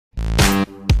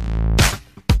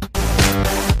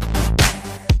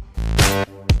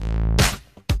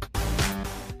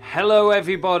Hello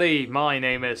everybody, my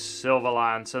name is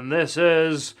Silverlance and this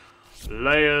is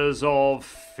Layers of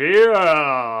Fear.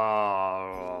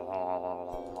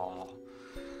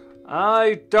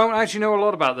 I don't actually know a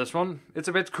lot about this one. It's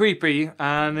a bit creepy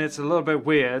and it's a little bit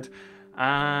weird,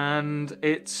 and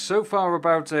it's so far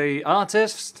about a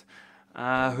artist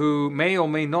who may or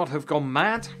may not have gone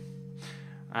mad,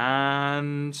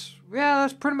 and yeah,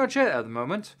 that's pretty much it at the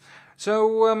moment.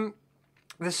 So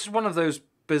this is one of those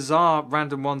bizarre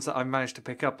random ones that I managed to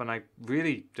pick up, and I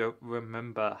really don't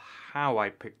remember how I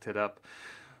picked it up.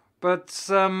 But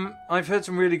I've heard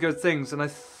some really good things, and I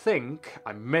think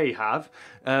I may have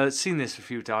seen this a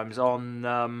few times on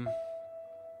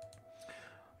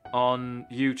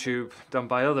YouTube, done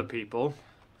by other people.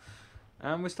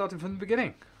 And we're starting from the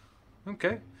beginning.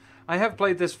 Okay. I have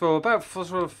played this for about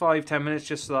sort of 5-10 minutes,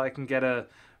 just so that I can get a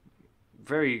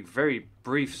very, very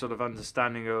brief sort of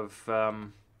understanding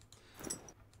of...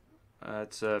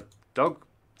 it's a dog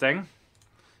thing.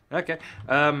 Okay.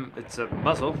 It's a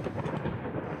muzzle.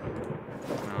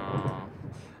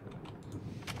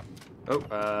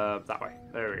 That way.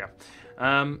 There we go.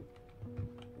 And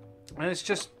it's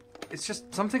just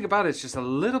something about it's just a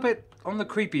little bit on the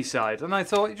creepy side. And I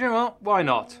thought, you know what? Why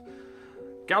not?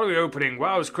 Gallery opening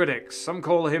wows critics. Some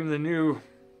call him the new...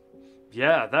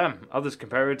 Yeah, them. Others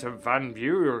compare it to Van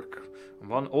Buurik. And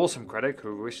one awesome critic,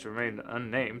 who wished to remain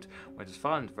unnamed, went as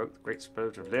far and invoked the great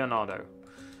spirit of Leonardo.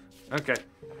 Okay.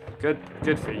 Good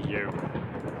for you.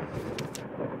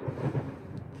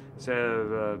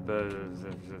 So,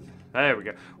 there we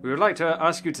go. We would like to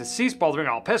ask you to cease bothering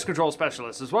our pest control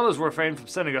specialists, as well as refrain from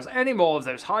sending us any more of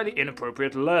those highly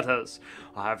inappropriate letters.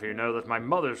 I have you know that my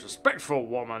mother is a respectful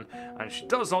woman, and she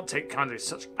does not take kindly to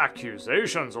such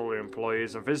accusations. All the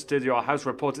employees have visited your house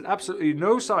reported absolutely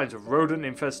no signs of rodent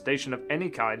infestation of any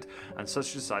kind, and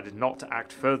such decided not to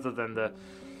act further than the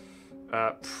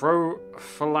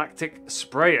prophylactic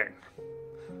spraying.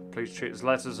 Please treat this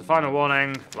letter as a final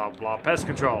warning. Blah blah. Pest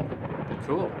control.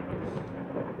 Cool.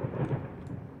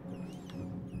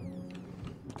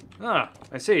 Ah,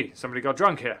 I see. Somebody got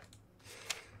drunk here.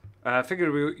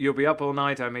 Figured you'll be up all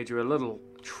night. I made you a little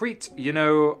treat. You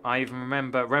know, I even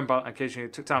remember Rembrandt occasionally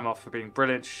took time off for being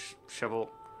brilliant. Shoved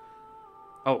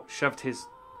his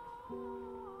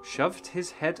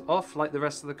head off like the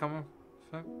rest of the common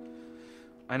folk.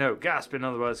 I know. Gasp. In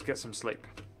other words, get some sleep.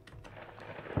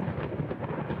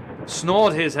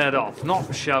 Snored his head off,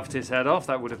 not shoved his head off.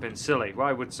 That would have been silly.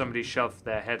 Why would somebody shove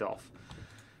their head off?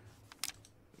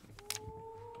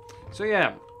 So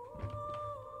yeah,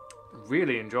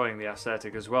 really enjoying the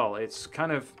aesthetic as well. It's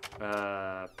kind of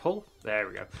pull. There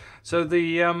we go. So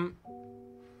the I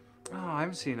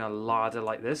haven't seen a larder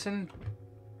like this in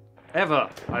ever,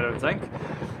 I don't think.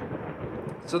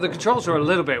 So the controls are a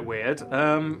little bit weird.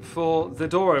 For the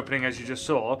door opening, as you just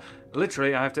saw,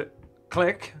 literally I have to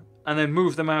click and then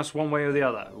move the mouse one way or the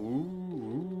other.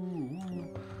 Ooh.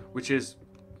 Which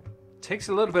takes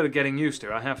a little bit of getting used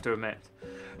to, I have to admit.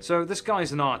 So this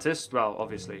guy's an artist. Well,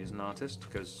 obviously he's an artist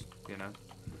because, you know,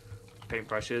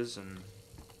 paintbrushes and...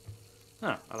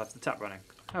 Oh, I left the tap running.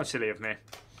 How silly of me.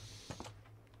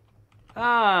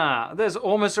 Ah, there's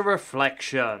almost a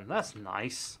reflection. That's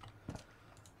nice.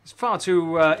 It's far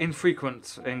too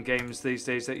infrequent in games these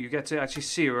days that you get to actually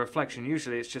see a reflection.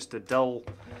 Usually it's just a dull...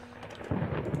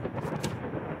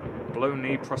 blown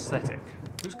knee prosthetic.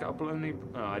 Who's got a blown knee?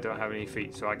 Oh, I don't have any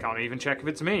feet, so I can't even check if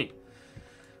it's me.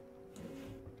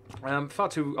 Far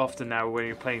too often now when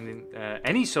you're playing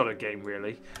any sort of game,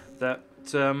 really, that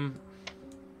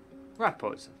rat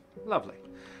poison, lovely.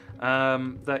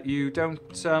 That you don't,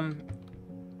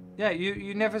 yeah,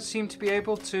 you never seem to be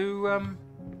able to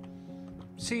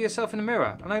see yourself in the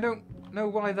mirror, and I don't know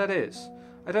why that is.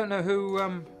 I don't know who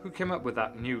came up with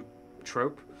that new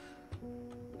trope.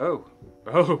 Oh.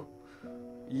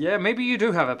 Yeah, maybe you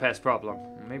do have a pest problem.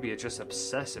 Maybe you're just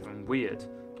obsessive and weird.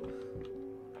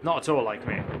 Not at all like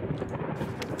me.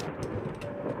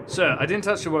 Sir, I didn't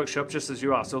touch the workshop just as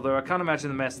you asked, although I can't imagine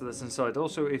the mess that's inside.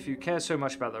 Also, if you care so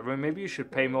much about that room, maybe you should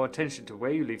pay more attention to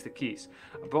where you leave the keys.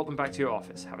 I brought them back to your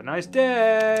office. Have a nice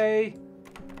day!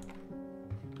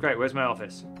 Great, where's my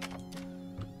office?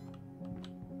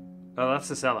 Oh, that's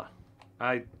the cellar.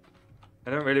 I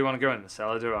don't really want to go in the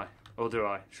cellar, do I? Or do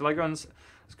I? Shall I go in the...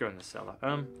 Let's go in the cellar.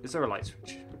 Is there a light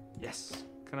switch? Yes.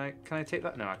 Can I take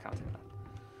that? No, I can't take that.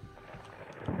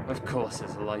 Of course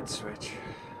there's a light switch.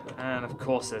 And of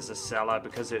course there's a cellar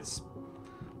because it's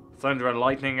thunder and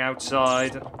lightning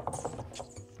outside.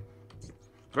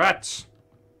 Rats!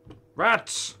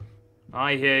 Rats!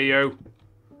 I hear you.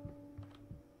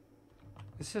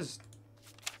 This is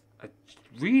a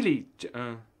really...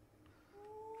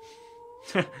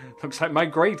 Looks like my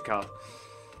grade card.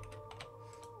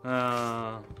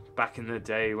 Back in the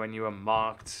day when you were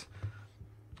marked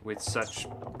with such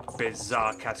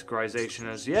bizarre categorization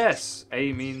as, yes,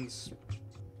 A means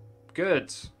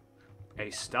good. A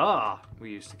star,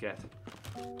 we used to get.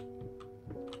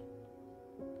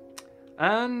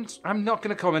 And I'm not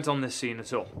going to comment on this scene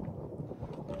at all.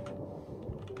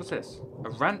 What's this?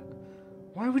 A rant?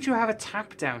 Why would you have a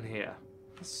tap down here?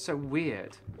 That's so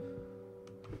weird.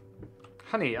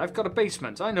 Honey, I've got a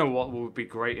basement. I know what would be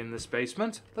great in this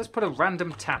basement. Let's put a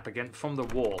random tap again from the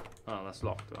wall. Oh, that's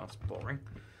locked. That's boring.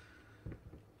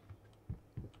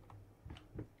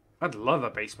 I'd love a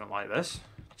basement like this.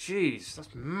 Jeez,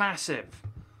 that's massive.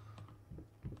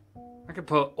 I could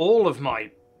put all of my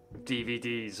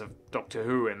DVDs of Doctor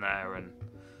Who in there and,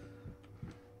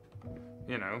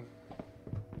 you know,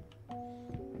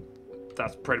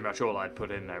 that's pretty much all I'd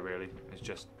put in there, really. It's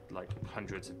just, like,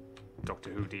 hundreds of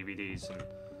Doctor Who DVDs. And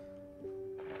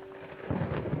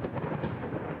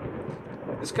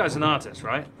this guy's an artist,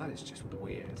 right? That is just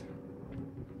weird.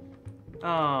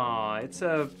 Ah, it's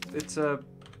a,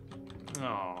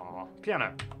 oh,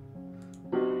 piano.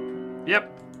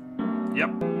 Yep.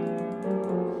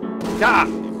 Ah!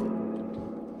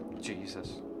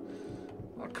 Jesus.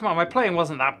 Oh, come on, my playing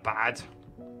wasn't that bad.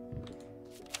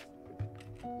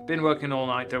 Been working all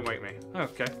night, don't wake me.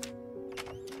 Okay.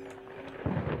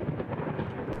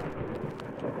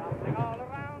 Dumpling all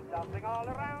around, dumpling all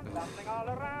around, dumpling all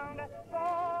around.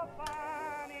 So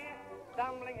funny.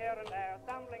 Stumbling here and there,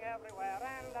 stumbling everywhere,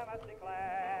 and I must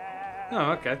declare.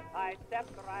 Oh, okay. I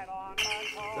stepped right on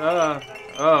my toes.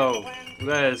 Oh,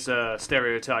 there's a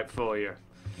stereotype for you.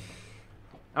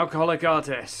 Alcoholic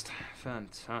artist.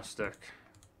 Fantastic.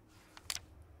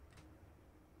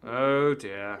 Oh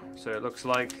dear. So it looks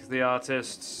like the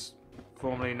artists,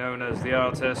 formerly known as the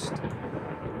artist,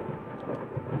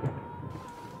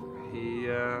 he,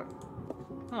 oh,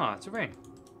 it's a ring.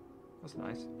 That's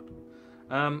nice.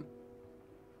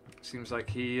 Seems like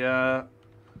he,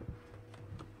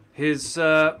 his,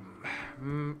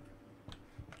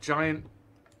 giant,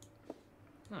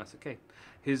 no, it's okay.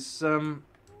 His,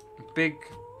 big,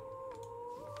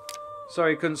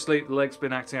 sorry, couldn't sleep, the leg's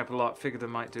been acting up a lot, figured I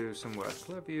might do some work.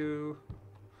 Love you.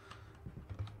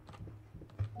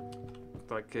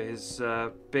 Like his,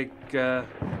 big,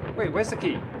 wait, where's the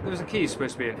key? There was a key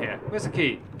supposed to be in here. Where's the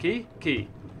key? Key? Key?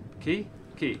 Key?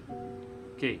 Key?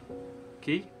 Key?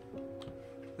 Key?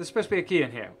 There's supposed to be a key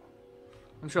in here.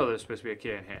 I'm sure there's supposed to be a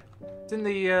key in here. Didn't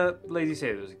the, lady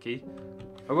say there was a key?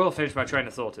 I will finish my train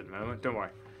of thought in a moment, don't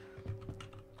worry.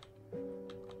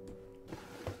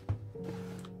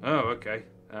 Oh, okay.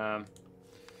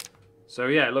 So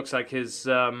yeah, it looks like his,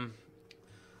 all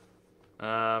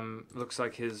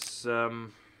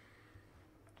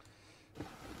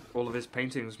of his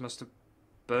paintings must have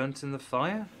burnt in the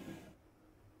fire?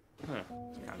 Huh,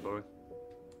 it's kind of boring.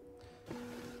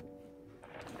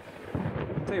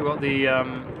 Tell you what, the,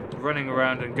 running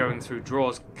around and going through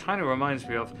drawers kind of reminds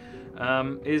me of,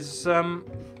 is, I'm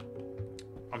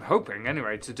hoping,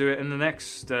 anyway, to do it in the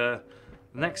next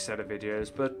set of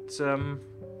videos, but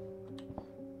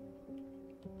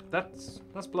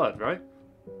that's blood, right?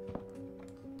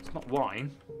 It's not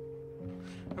wine.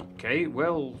 Okay,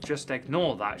 we'll just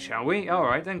ignore that, shall we?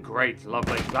 Alright then, great,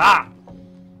 lovely. Ah!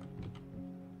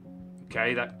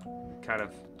 Okay, that kind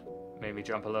of made me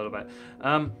jump a little bit.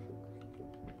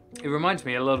 It reminds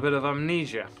me a little bit of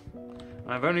Amnesia.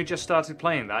 I've only just started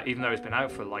playing that, even though it's been out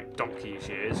for like donkey's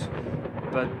years.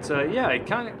 But yeah, I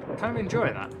kind of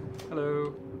enjoy that.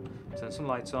 Hello. Turn some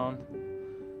lights on.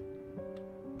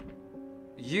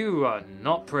 You are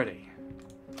not pretty.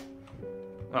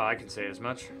 Well, I can say as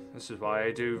much. This is why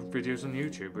I do videos on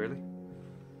YouTube, really.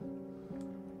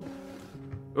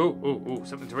 Ooh,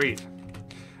 something to read.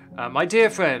 My dear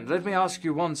friend, let me ask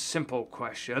you one simple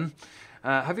question.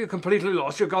 Have you completely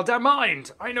lost your goddamn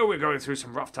mind? I know we're going through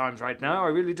some rough times right now, I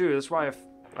really do. That's why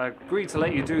I agreed to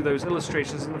let you do those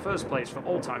illustrations in the first place, for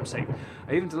all time's sake.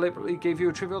 I even deliberately gave you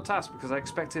a trivial task because I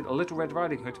expected a Little Red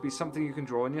Riding Hood to be something you can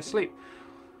draw in your sleep.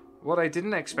 What I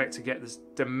didn't expect to get this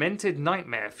demented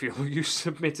nightmare fuel you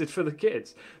submitted for the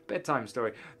kids. Bedtime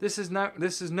story. This is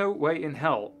no way in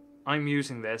hell I'm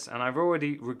using this, and I've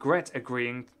already regret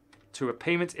agreeing to a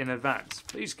payment in advance.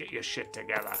 Please get your shit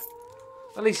together.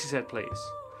 At least he said please.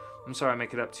 I'm sorry I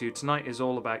make it up to you. Tonight is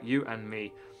all about you and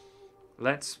me.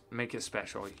 Let's make it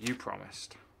special. You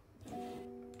promised.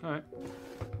 Alright.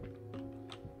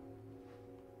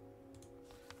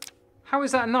 How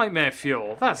is that nightmare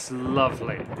fuel? That's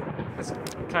lovely. That's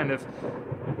kind of...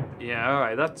 Yeah,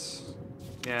 alright, that's...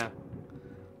 Yeah.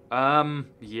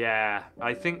 Yeah.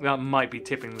 I think that might be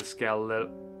tipping the scale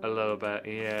A little bit,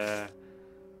 yeah.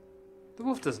 The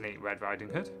wolf doesn't eat Red Riding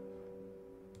Hood.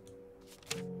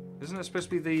 Isn't it supposed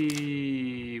to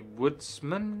be the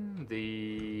woodsman?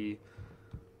 The...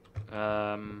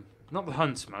 not the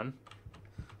huntsman.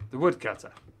 The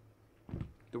woodcutter.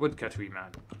 The woodcuttery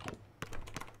man.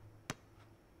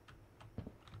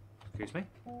 Excuse me.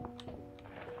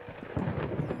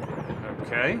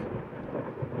 Okay.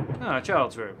 Ah,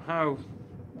 child's room. How...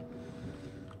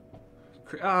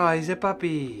 Ah, he's a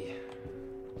puppy.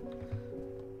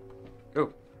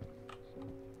 Oh.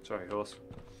 Sorry, horse.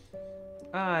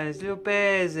 Ah, his little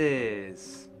bears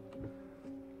is.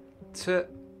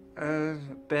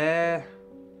 Bear.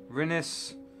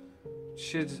 Rinus.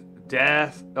 Should.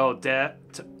 Death. Oh, death.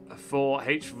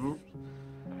 4H.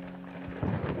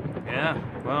 Yeah,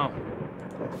 well.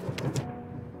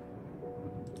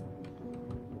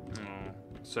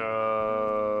 So.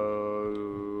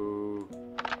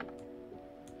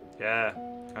 Yeah.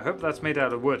 I hope that's made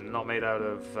out of wood and not made out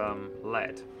of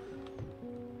lead.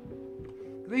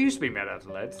 They used to be made out of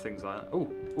lead, things like that.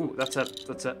 Oh, that's a,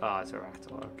 it's a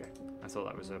rattle, okay. I thought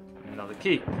that was another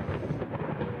key.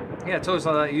 Yeah, toys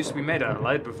like that used to be made out of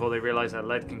lead before they realized that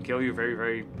lead can kill you very,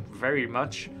 very, very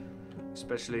much.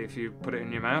 Especially if you put it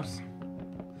in your mouth.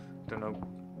 Don't know.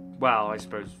 Well, I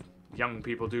suppose young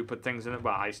people do put things in it.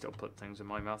 Well, I still put things in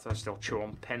my mouth. I still chew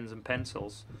on pens and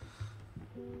pencils.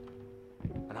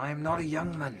 And I am not a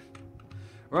young man.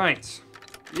 Right.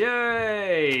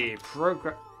 Yay!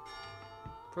 Progress.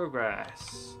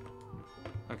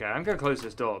 Okay, I'm gonna close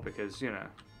this door because, you know.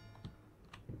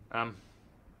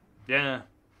 Yeah.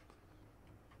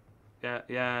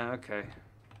 Yeah, okay.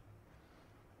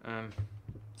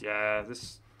 Yeah,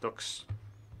 this looks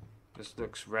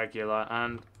regular,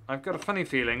 and I've got a funny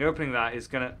feeling opening that is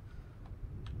gonna...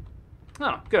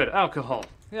 Oh, good, alcohol.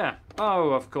 Yeah.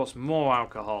 Oh, of course, more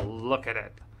alcohol. Look at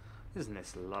it. Isn't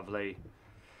this lovely?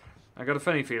 I got a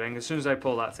funny feeling as soon as I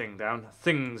pull that thing down,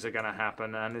 things are going to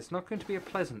happen, and it's not going to be a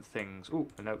pleasant things. Ooh,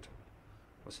 a note.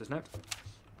 What's this note?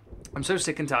 I'm so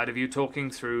sick and tired of you talking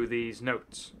through these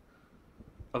notes.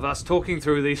 Of us talking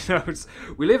through these notes.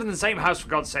 We live in the same house, for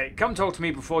God's sake. Come talk to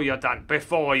me before you're done.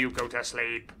 Before you go to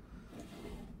sleep.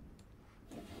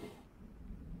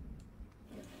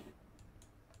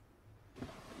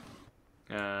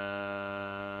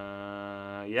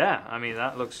 Yeah, I mean,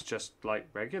 that looks just like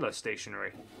regular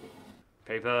stationery.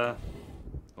 Paper,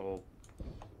 or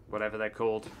whatever they're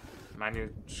called.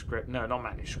 Manuscript. No, not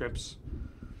manuscripts.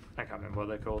 I can't remember what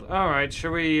they're called. Alright,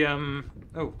 shall we,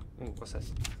 Oh, what's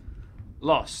this?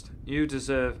 Lost. You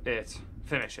deserve it.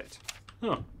 Finish it.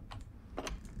 Huh.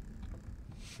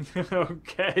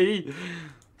 Okay.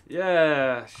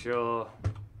 Yeah, sure.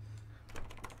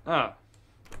 Oh.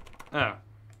 Oh.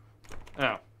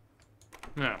 Oh.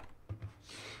 No.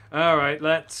 Alright,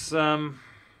 let's, Oh.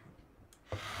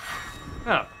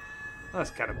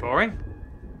 That's kind of boring.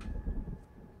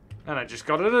 And I just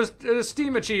got a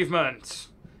Steam achievement.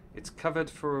 It's covered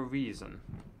for a reason.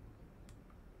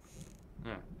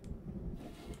 Yeah.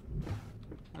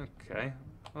 Okay.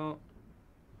 Well,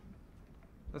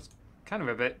 that's kind of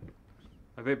a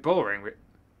bit boring.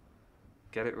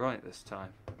 Get it right this time.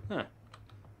 Huh.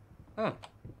 Oh,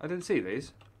 I didn't see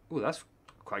these. Oh, that's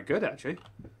quite good actually.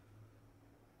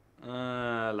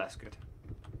 Less good.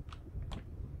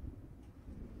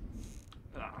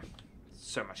 Ah,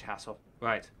 so much hassle.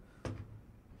 Right.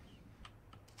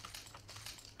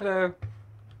 Hello.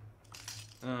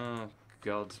 Oh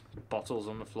God, bottles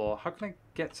on the floor. How can I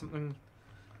get something?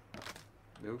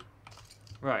 No.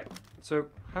 Right. So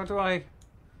how do I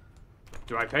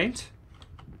paint?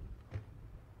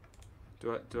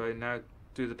 Do I now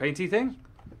do the painty thing?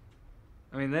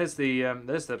 I mean, there's the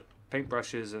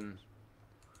paintbrushes and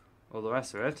all the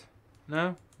rest of it.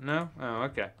 No? No? Oh,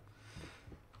 okay.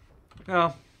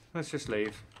 Well, let's just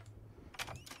leave.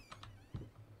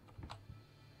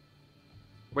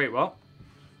 Wait, what?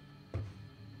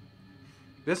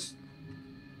 This...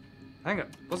 Hang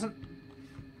on, wasn't...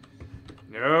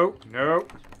 No, no.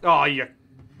 Oh, you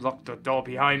locked the door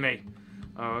behind me.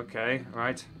 Oh, okay,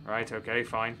 right, okay,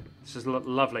 fine. This is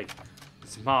lovely.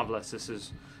 This is marvelous. This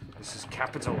is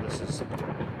capital. This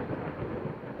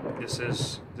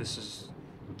is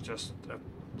just a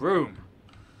room.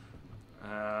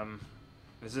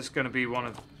 Is this going to be one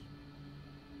of...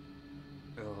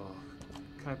 Oh,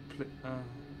 can I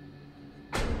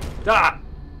Ah!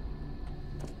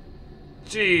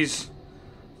 Jeez.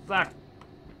 That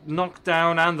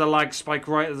knockdown and the lag spike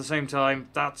right at the same time.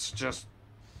 That's just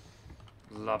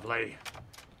lovely.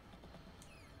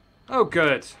 Oh,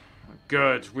 good.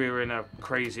 Good. We're in a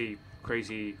crazy,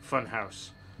 crazy fun house.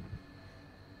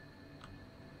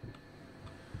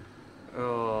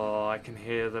 Oh, I can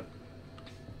hear the...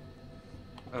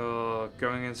 Oh,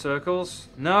 going in circles?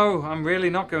 No, I'm really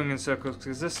not going in circles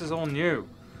because this is all new.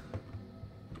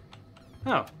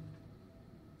 Oh.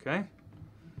 Okay.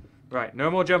 Right, no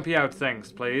more jumpy out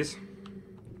things, please.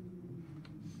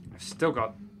 I've still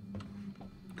got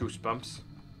goosebumps.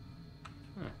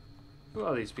 Huh. Who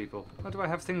are these people? Why do I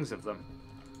have things of them?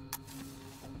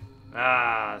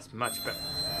 Ah, it's much better.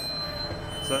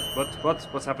 So,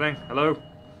 what's happening? Hello?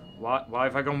 Why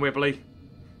have I gone wibbly?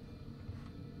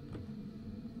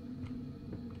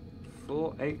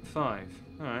 485.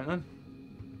 Alright then.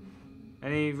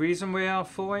 Any reason we are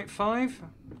 485?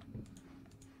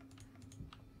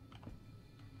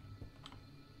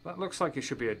 That looks like it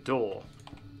should be a door.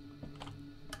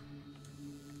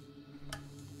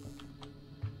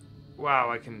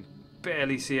 Wow, I can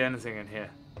barely see anything in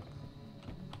here.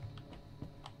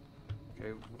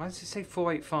 Okay, why does it say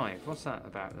 485? What's that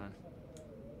about then?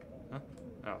 Huh?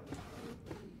 Oh.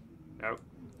 No.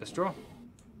 A straw?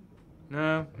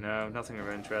 No, nothing of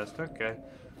interest. Okay.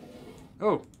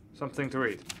 Oh, something to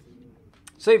read.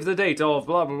 Save the date of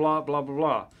blah blah blah blah blah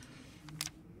blah.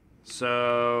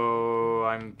 So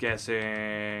I'm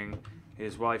guessing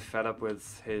his wife fed up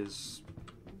with his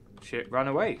shit, ran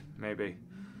away, maybe.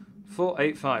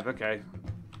 485, okay.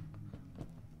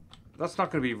 That's not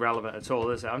going to be relevant at all,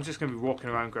 is it? I'm just going to be walking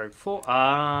around going, 4...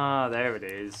 Ah, there it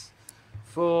is.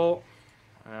 4...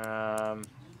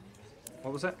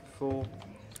 what was it?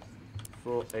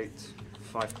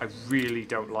 485. I really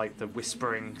don't like the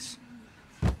whisperings.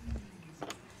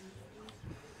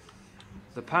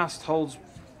 The past holds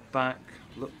back.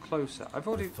 Look closer. I've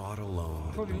already... The thought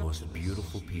alone that the most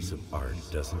beautiful piece of art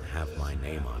doesn't have my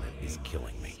name on it is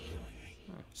killing me.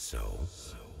 So,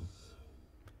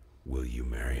 will you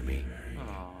marry me?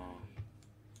 Aww.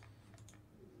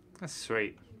 That's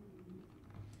sweet.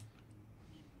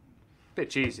 Bit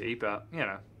cheesy, but, you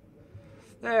know.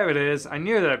 There it is. I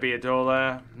knew there'd be a door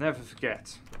there. Never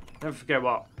forget. Never forget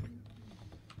what?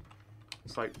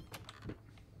 It's like...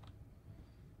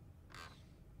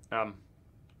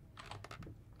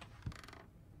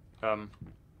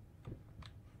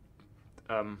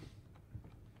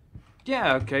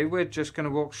 Yeah, okay, we're just going to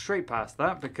walk straight past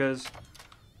that because...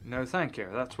 No, thank you.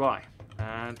 That's why.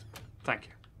 And thank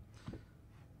you.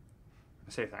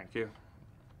 I say thank you.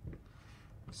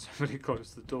 Somebody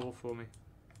closed the door for me.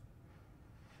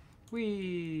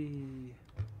 Whee!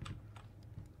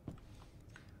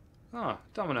 Ah,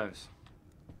 Dominoes.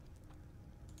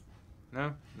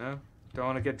 No? Don't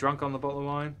want to get drunk on the bottle of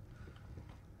wine?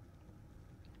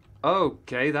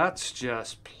 Okay, that's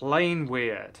just plain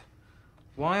weird.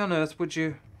 Why on earth would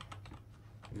you...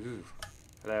 Ooh.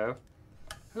 Hello?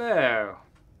 Hello!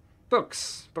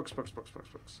 Books! Books.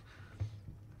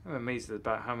 I'm amazed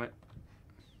about how many...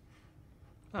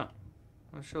 Oh.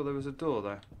 I'm sure there was a door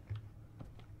there.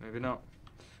 Maybe not.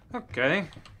 Okay.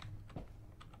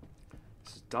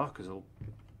 This is dark as all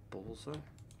balls, though.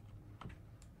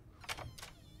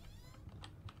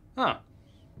 Ah.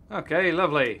 Okay,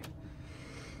 lovely.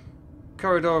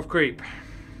 Corridor of creep.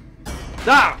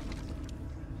 Ah!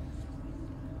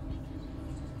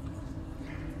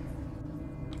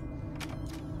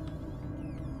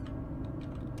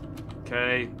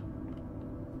 Okay.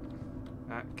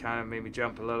 That kind of made me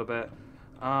jump a little bit.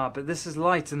 Ah, but this is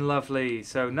light and lovely,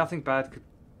 so nothing bad could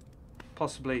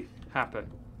possibly happen.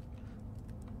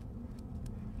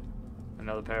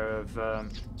 Another pair of,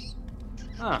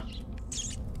 Ah.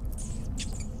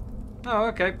 Oh,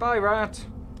 okay. Bye, rat.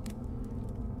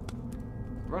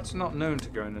 Rats are not known to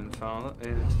go in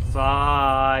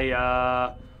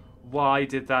fire. Why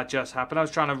did that just happen? I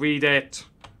was trying to read it.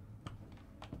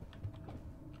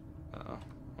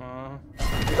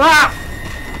 Ah!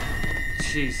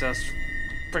 Jesus.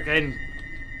 Freaking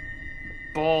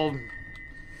ball.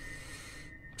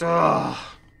 Ugh.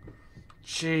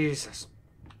 Jesus.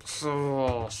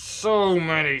 So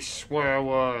many swear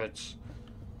words.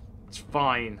 It's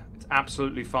fine. It's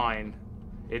absolutely fine.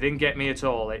 It didn't get me at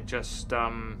all. It just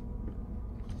I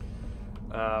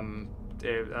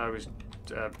was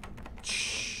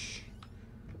shh.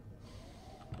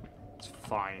 It's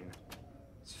fine.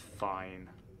 It's fine.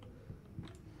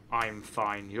 I'm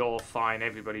fine. You're fine.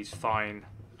 Everybody's fine.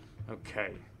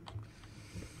 Okay.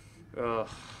 Ugh.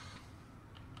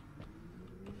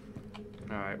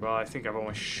 Alright, well, I think I've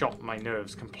almost shot my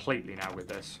nerves completely now with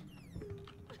this.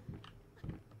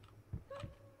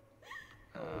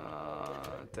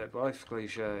 Dead wife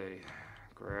cliche.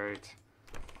 Great.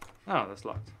 Oh, that's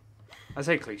locked. I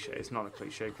say cliche. It's not a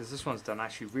cliche, because this one's done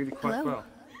actually really quite well.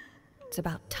 It's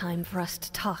about time for us to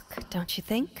talk, don't you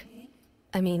think?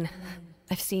 I mean,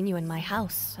 I've seen you in my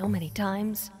house so many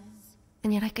times.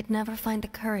 and yet I could never find the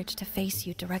courage to face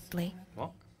you directly.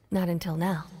 What? Not until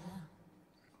now.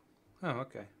 Oh,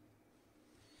 okay.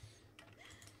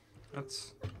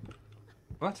 That's...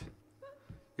 What?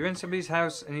 You're in somebody's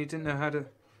house and you didn't know how to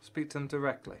speak to them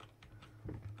directly?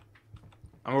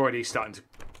 I'm already starting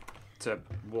to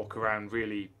walk around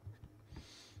really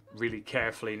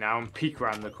carefully now and peek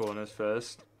around the corners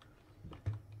first.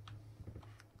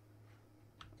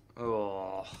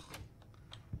 Oh.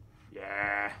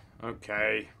 Yeah,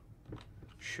 okay.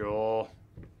 Sure.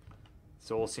 This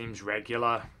all seems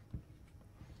regular.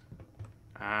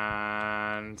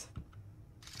 And...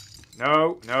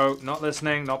 No, not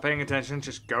listening, not paying attention,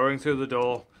 just going through the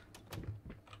door.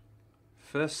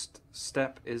 First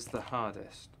step is the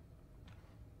hardest.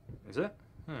 Is it?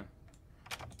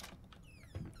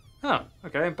 Oh,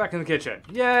 okay, I'm back in the kitchen.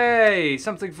 Yay!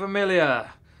 Something familiar.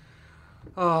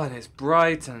 Oh, and it's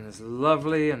bright, and it's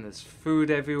lovely, and there's food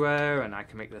everywhere, and I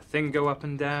can make the thing go up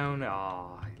and down.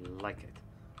 Oh, I like it.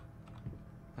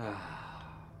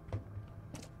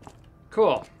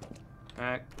 Cool.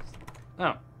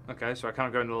 Oh, okay, so I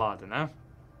can't go in the larder now.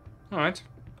 Alright.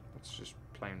 That's just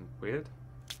plain weird.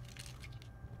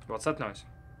 What's that noise?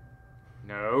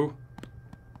 No.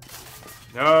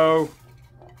 No.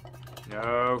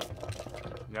 No.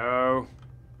 No.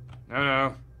 No,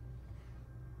 no.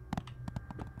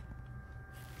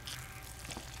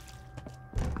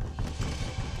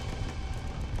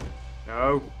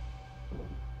 No.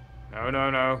 No, no,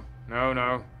 no. No,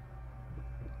 no.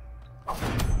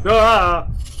 Ah!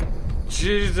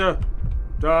 Jesus!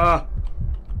 Ah!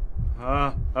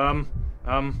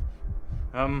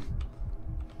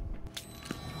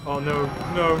 Oh no,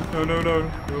 no, no, no, no,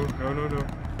 no, no, no, no.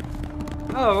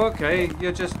 Oh, okay,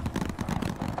 you're just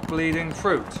bleeding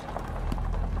fruit.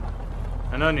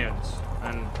 And onions.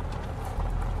 And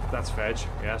that's veg,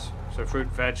 yes. So fruit,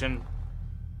 veg, and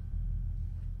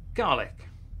garlic.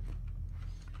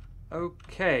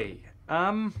 Okay,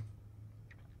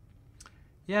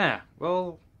 yeah,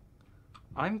 well,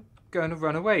 I'm going to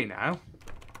run away now.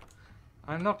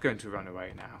 I'm not going to run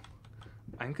away now.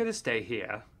 I'm going to stay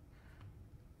here.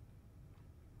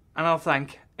 And I'll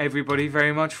thank everybody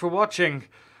very much for watching.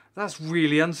 That's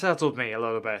really unsettled me a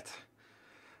little bit.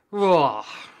 Whoa.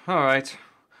 Alright.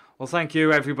 Well, thank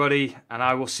you, everybody, and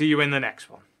I will see you in the next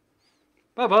one.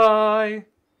 Bye-bye!